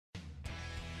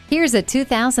Here's a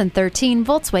 2013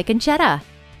 Volkswagen Jetta.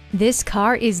 This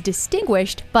car is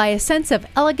distinguished by a sense of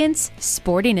elegance,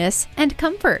 sportiness, and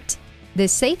comfort. The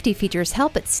safety features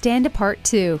help it stand apart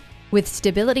too, with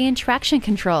stability and traction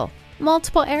control,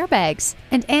 multiple airbags,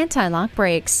 and anti-lock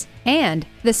brakes. And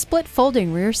the split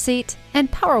folding rear seat and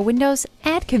power windows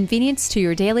add convenience to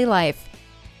your daily life.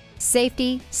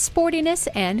 Safety, sportiness,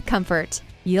 and comfort.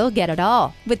 You'll get it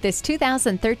all with this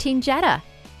 2013 Jetta.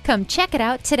 Come check it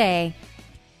out today.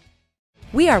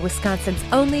 We are Wisconsin's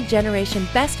only generation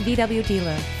best VW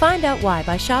dealer. Find out why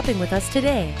by shopping with us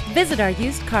today. Visit our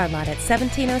used car lot at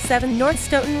 1707 North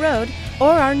Stoughton Road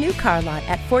or our new car lot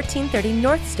at 1430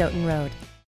 North Stoughton Road.